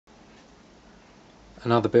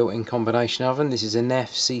Another built-in combination oven. This is a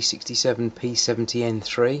Neff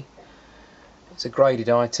C67P70N3. It's a graded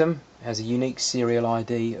item. It has a unique serial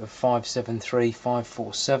ID of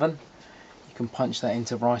 573547. You can punch that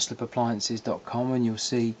into ricelipappliances.com and you'll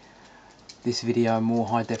see this video and more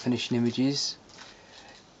high definition images.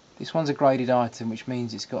 This one's a graded item, which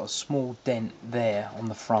means it's got a small dent there on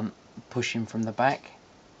the front pushing from the back.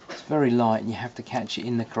 It's very light and you have to catch it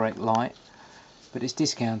in the correct light, but it's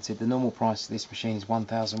discounted. The normal price of this machine is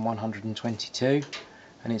 £1,122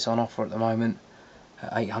 and it's on offer at the moment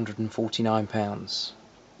at £849.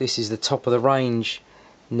 This is the top of the range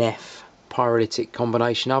Neff pyrolytic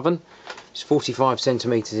combination oven. It's 45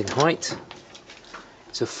 centimeters in height.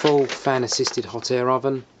 It's a full fan assisted hot air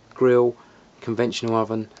oven, grill, conventional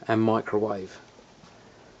oven and microwave.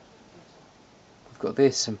 We've got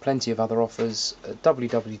this and plenty of other offers at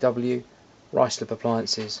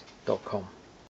www.ricelipappliances.com.